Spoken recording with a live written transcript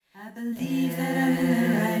believe that I'm in the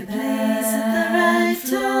right place at the right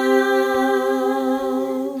time.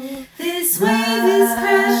 This wave is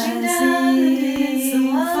crashing down and it's the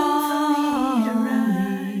one for me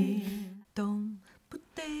to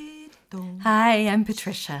ride. Hi, I'm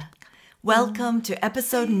Patricia. Welcome to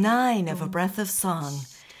episode 9 of A Breath of Song.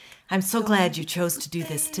 I'm so glad you chose to do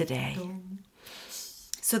this today.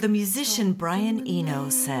 So the musician Brian Eno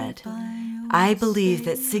said, "I believe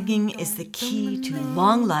that singing is the key to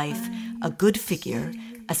long life, a good figure,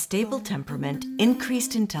 a stable temperament,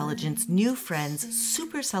 increased intelligence, new friends,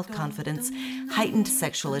 super self-confidence, heightened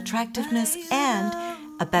sexual attractiveness, and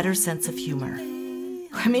a better sense of humor."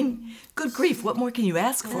 I mean, good grief, what more can you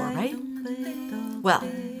ask for, right? Well,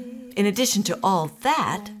 in addition to all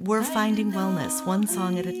that, we're finding wellness one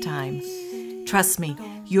song at a time. Trust me,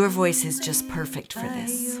 your voice is just perfect for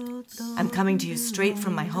this. I'm coming to you straight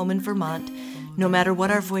from my home in Vermont. No matter what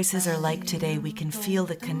our voices are like today, we can feel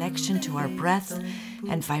the connection to our breath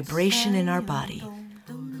and vibration in our body.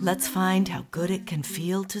 Let's find how good it can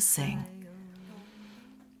feel to sing.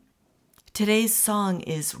 Today's song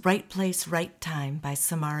is Right Place, Right Time by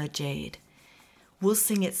Samara Jade. We'll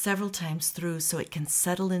sing it several times through so it can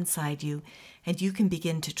settle inside you and you can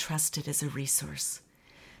begin to trust it as a resource.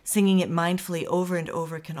 Singing it mindfully over and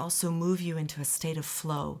over can also move you into a state of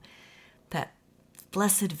flow, that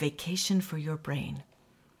blessed vacation for your brain.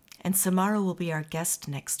 And Samara will be our guest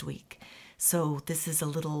next week, so this is a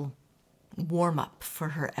little warm-up for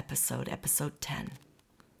her episode 10.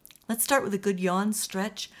 Let's start with a good yawn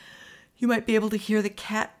stretch. You might be able to hear the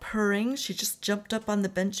cat purring. She just jumped up on the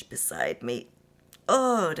bench beside me.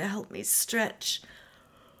 Oh, to help me stretch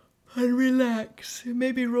and relax.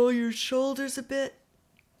 Maybe roll your shoulders a bit.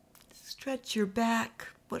 Stretch your back,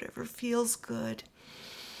 whatever feels good.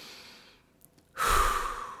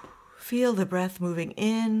 Feel the breath moving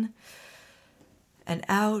in and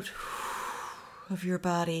out of your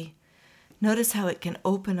body. Notice how it can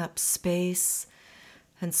open up space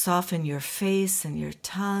and soften your face and your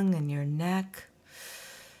tongue and your neck.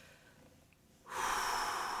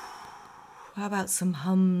 How about some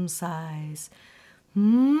hum sighs?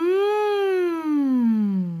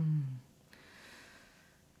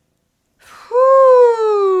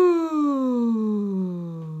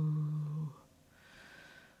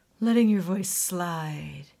 Letting your voice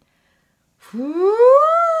slide.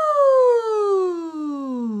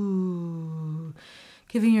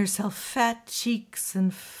 Giving yourself fat cheeks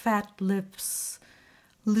and fat lips.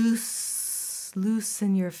 Loose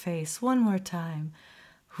in your face. One more time.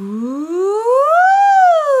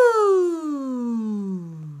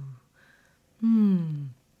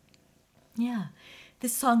 Yeah,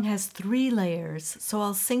 this song has 3 layers, so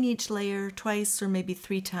I'll sing each layer twice or maybe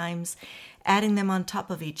 3 times, adding them on top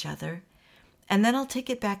of each other, and then I'll take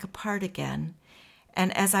it back apart again.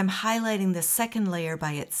 And as I'm highlighting the second layer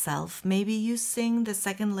by itself, maybe you sing the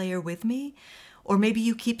second layer with me, or maybe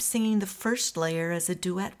you keep singing the first layer as a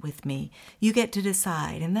duet with me. You get to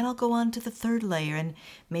decide, and then I'll go on to the third layer, and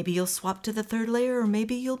maybe you'll swap to the third layer, or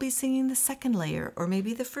maybe you'll be singing the second layer, or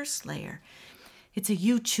maybe the first layer. It's a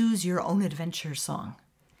you choose your own adventure song.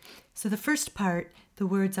 So the first part, the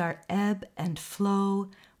words are ebb and flow,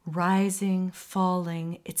 rising,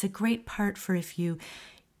 falling. It's a great part for if you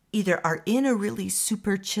either are in a really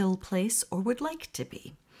super chill place or would like to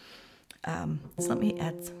be. So let me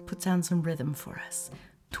put down some rhythm for us.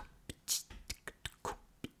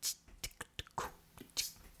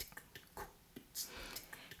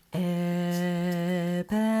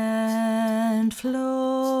 Ebb and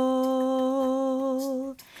flow,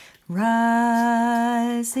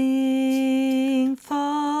 rising,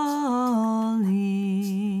 falling,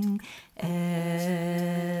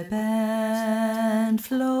 ebb and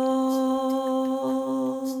flow,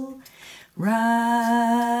 rising,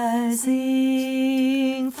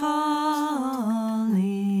 falling,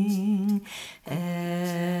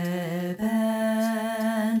 ebb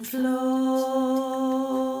and flow,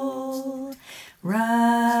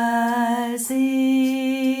 rising,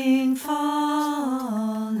 falling,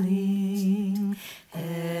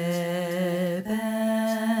 ebb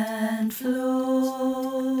and flow,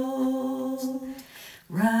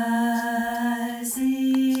 rising,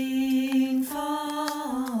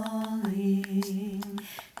 falling,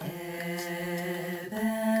 ebb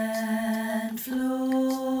and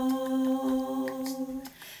flow,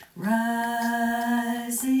 rising,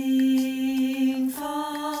 falling.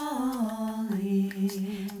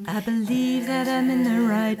 I believe that I'm in the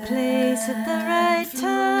right place at the right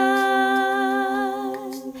time.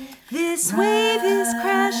 This wave is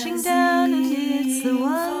crashing down and it's the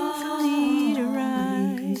one for me to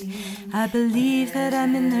ride. I believe that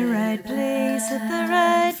I'm in the right place at the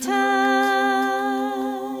right time.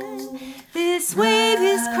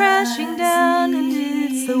 crashing down, and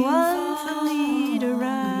it's the one for me to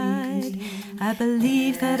ride. I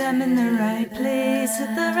believe that I'm in the right place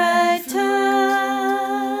at the right time.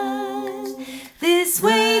 This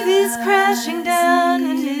wave is crashing down,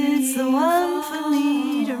 and it's the one for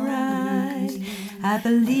me to ride. I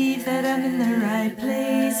believe that I'm in the right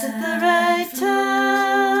place at the right time.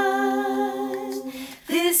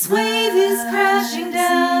 This wave is crashing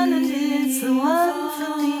down, and it's the one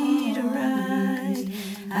for me to ride.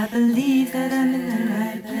 I believe that I'm in the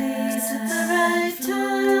right place at the right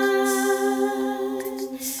time.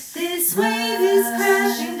 This wave is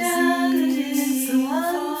crashing down, and it's the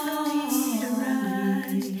one for me to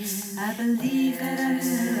ride. I believe that I'm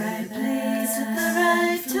in the right place at the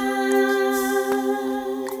right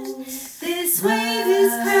time. This wave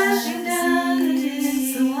is crashing down, and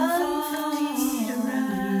it's the one for me to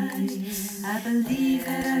ride. I believe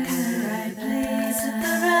that I'm in the right place at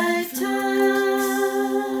the right time.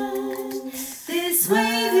 This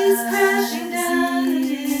wave is crashing down, and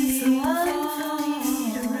it's the one for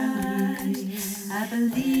me to ride. I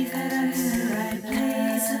believe that I'm in the right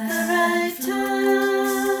place at the right time.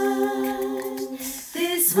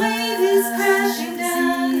 This wave is crashing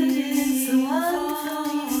down, and it's the one for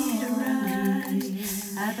me to ride.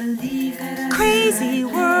 I believe that I'm crazy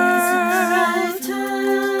world,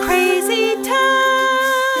 crazy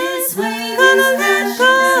time. This wave gonna let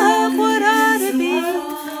go of what ought to be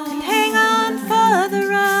and hang on for the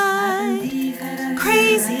ride.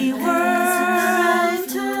 Crazy world,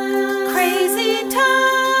 crazy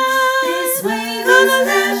time. This wave gonna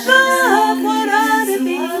let go of what ought to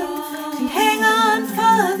be and hang on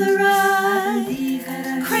for the ride.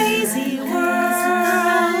 Crazy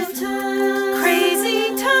world,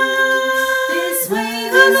 crazy time. This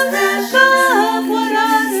wave gonna let go of what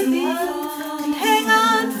ought to be and hang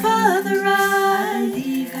on for the ride.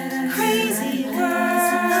 Crazy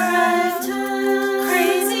world,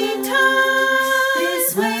 crazy time. This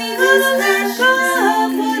wave gonna let go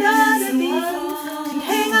of what ought to be and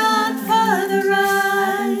hang on for the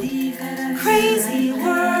ride. Crazy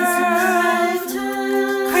world,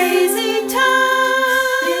 crazy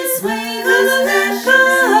time. This wave gonna let go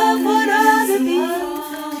of what ought to be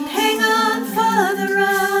and hang on for the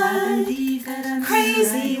ride.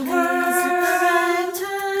 Crazy world,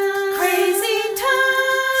 crazy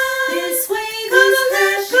time. This wave gonna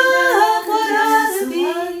let go of what ought to be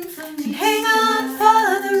and hang on for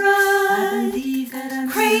the ride.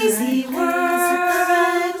 Crazy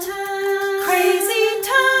world, crazy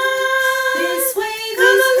time. This wave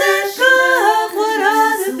gonna let go of what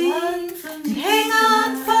ought to be and hang on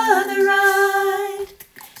for the ride.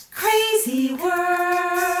 Crazy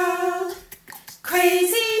world,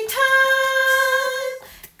 crazy time.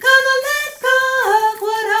 Gonna let go of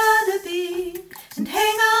what ought to be and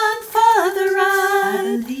hang on for the ride. I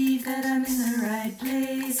believe that I'm in the right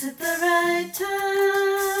place at the right time.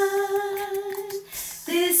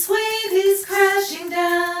 This wave is crashing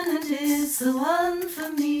down, and it's the one for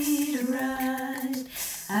me to ride.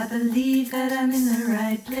 I believe that I'm in the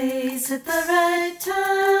right place at the right time.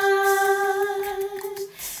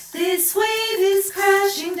 This wave is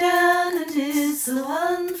crashing down, and it's the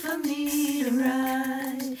one for me to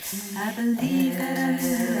ride. I believe that I'm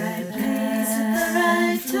in the right place at the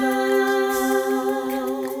right time.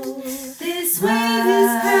 This wave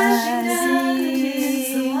is crashing down, and it's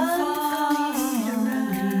the one for me to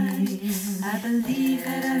ride. I believe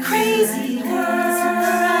that I'm crazy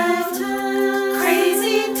world,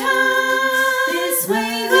 crazy time. This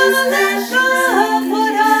wave gonna let go of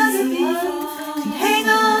what ought to be and hang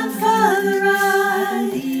on for the ride.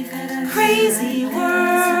 Crazy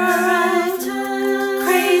world,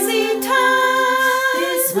 crazy time.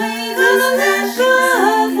 This wave gonna let go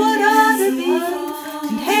of what ought to be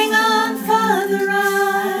and hang on for the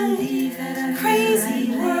ride. Crazy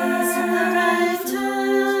world,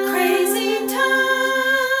 crazy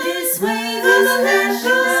time. This wave gonna let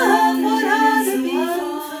go of what ought to be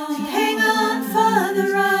and hang on for the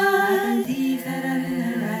ride. I believe that I'm in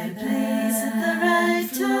the right place at the right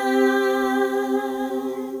time.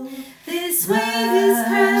 This wave is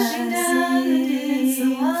crashing down, and it's the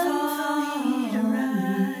one for me to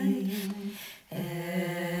ride.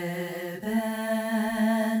 Ebb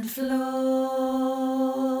and flow,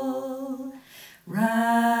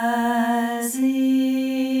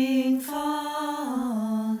 rising,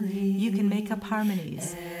 falling. You can make up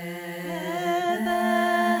harmonies. Ebb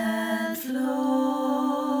and flow,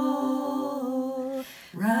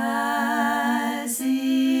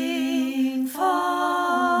 rising,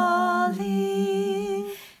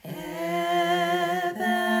 falling. Ebb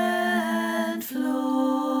and flow,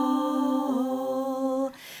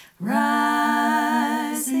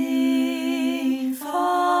 rising.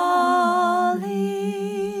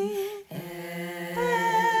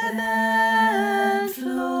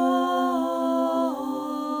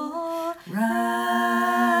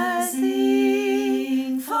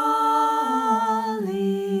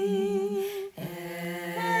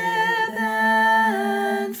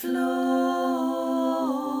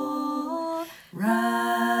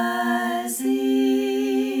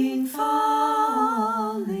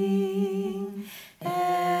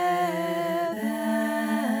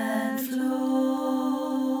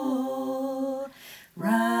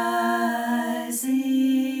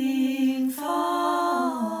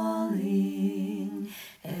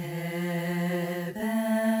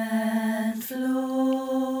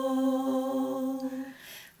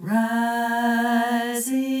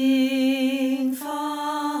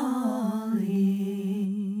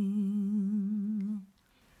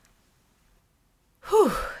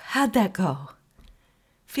 How'd that go?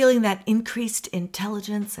 Feeling that increased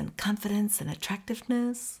intelligence and confidence and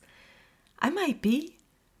attractiveness? I might be.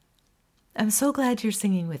 I'm so glad you're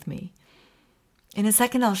singing with me. In a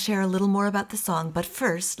second, I'll share a little more about the song, but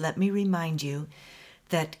first, let me remind you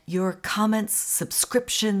that your comments,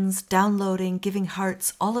 subscriptions, downloading, giving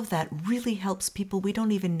hearts, all of that really helps people we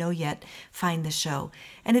don't even know yet find the show,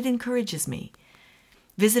 and it encourages me.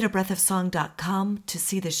 Visit abreathofsong.com to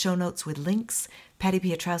see the show notes with links, Patty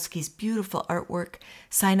Piotrowski's beautiful artwork,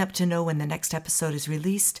 sign up to know when the next episode is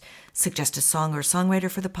released, suggest a song or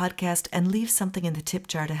songwriter for the podcast, and leave something in the tip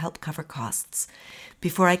jar to help cover costs.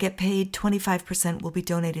 Before I get paid, 25% will be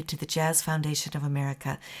donated to the Jazz Foundation of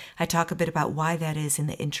America. I talk a bit about why that is in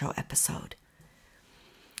the intro episode.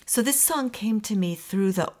 So this song came to me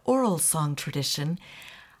through the oral song tradition,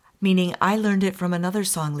 meaning I learned it from another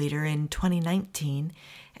song leader in 2019,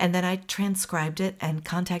 and then I transcribed it and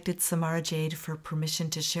contacted Samara Jade for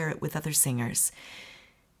permission to share it with other singers.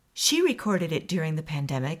 She recorded it during the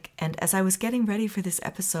pandemic, and as I was getting ready for this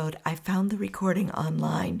episode, I found the recording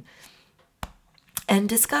online and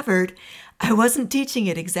discovered I wasn't teaching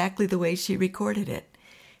it exactly the way she recorded it.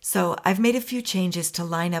 So I've made a few changes to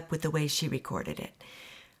line up with the way she recorded it.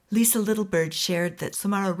 Lisa Littlebird shared that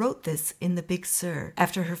Samara wrote this in the Big Sur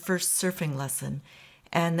after her first surfing lesson,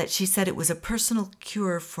 and that she said it was a personal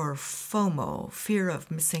cure for FOMO, fear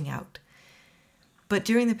of missing out. But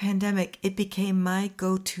during the pandemic, it became my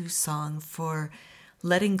go-to song for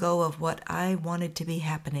letting go of what I wanted to be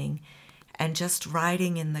happening and just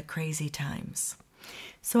riding in the crazy times.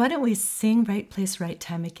 So why don't we sing Right Place, Right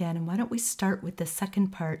Time again, and why don't we start with the second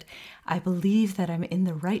part, I believe that I'm in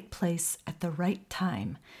the right place at the right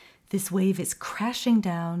time. This wave is crashing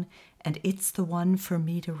down, and it's the one for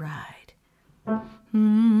me to ride.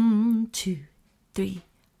 2, 3,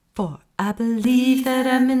 4. I believe that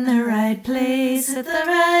I'm in the right place at the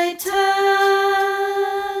right time.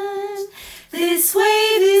 This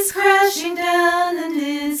wave is crashing down, and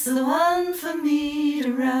it's the one for me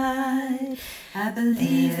to ride. I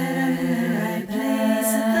believe that I'm in the right place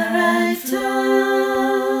at the right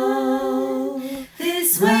time.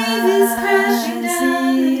 This wave is crashing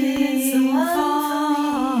down, and it's the one for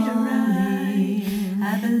me to ride. I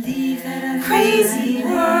believe that I'm crazy in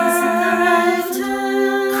the right place at the right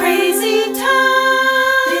time. Crazy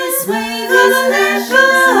time. This wave is crashing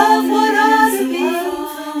down, of what ought to be,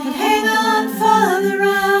 and hang on for the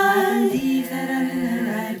ride. I believe that I'm in the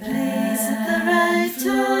right place at the right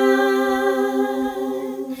time.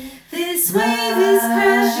 This wave is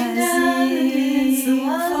crashing down, and it's the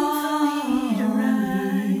one for me to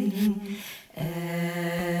ride.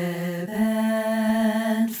 Ebb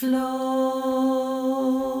and flow,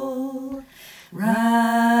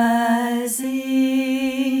 rising,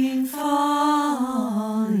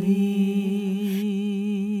 falling.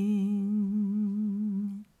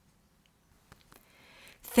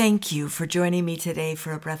 Thank you for joining me today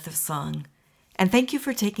for A Breath of Song. And thank you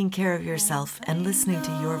for taking care of yourself and listening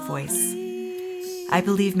to your voice. I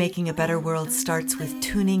believe making a better world starts with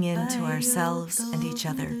tuning in to ourselves and each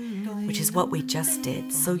other, which is what we just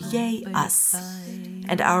did. So yay us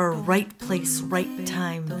and our right place, right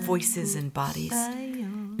time voices and bodies.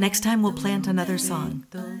 Next time we'll plant another song.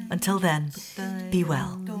 Until then, be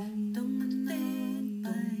well.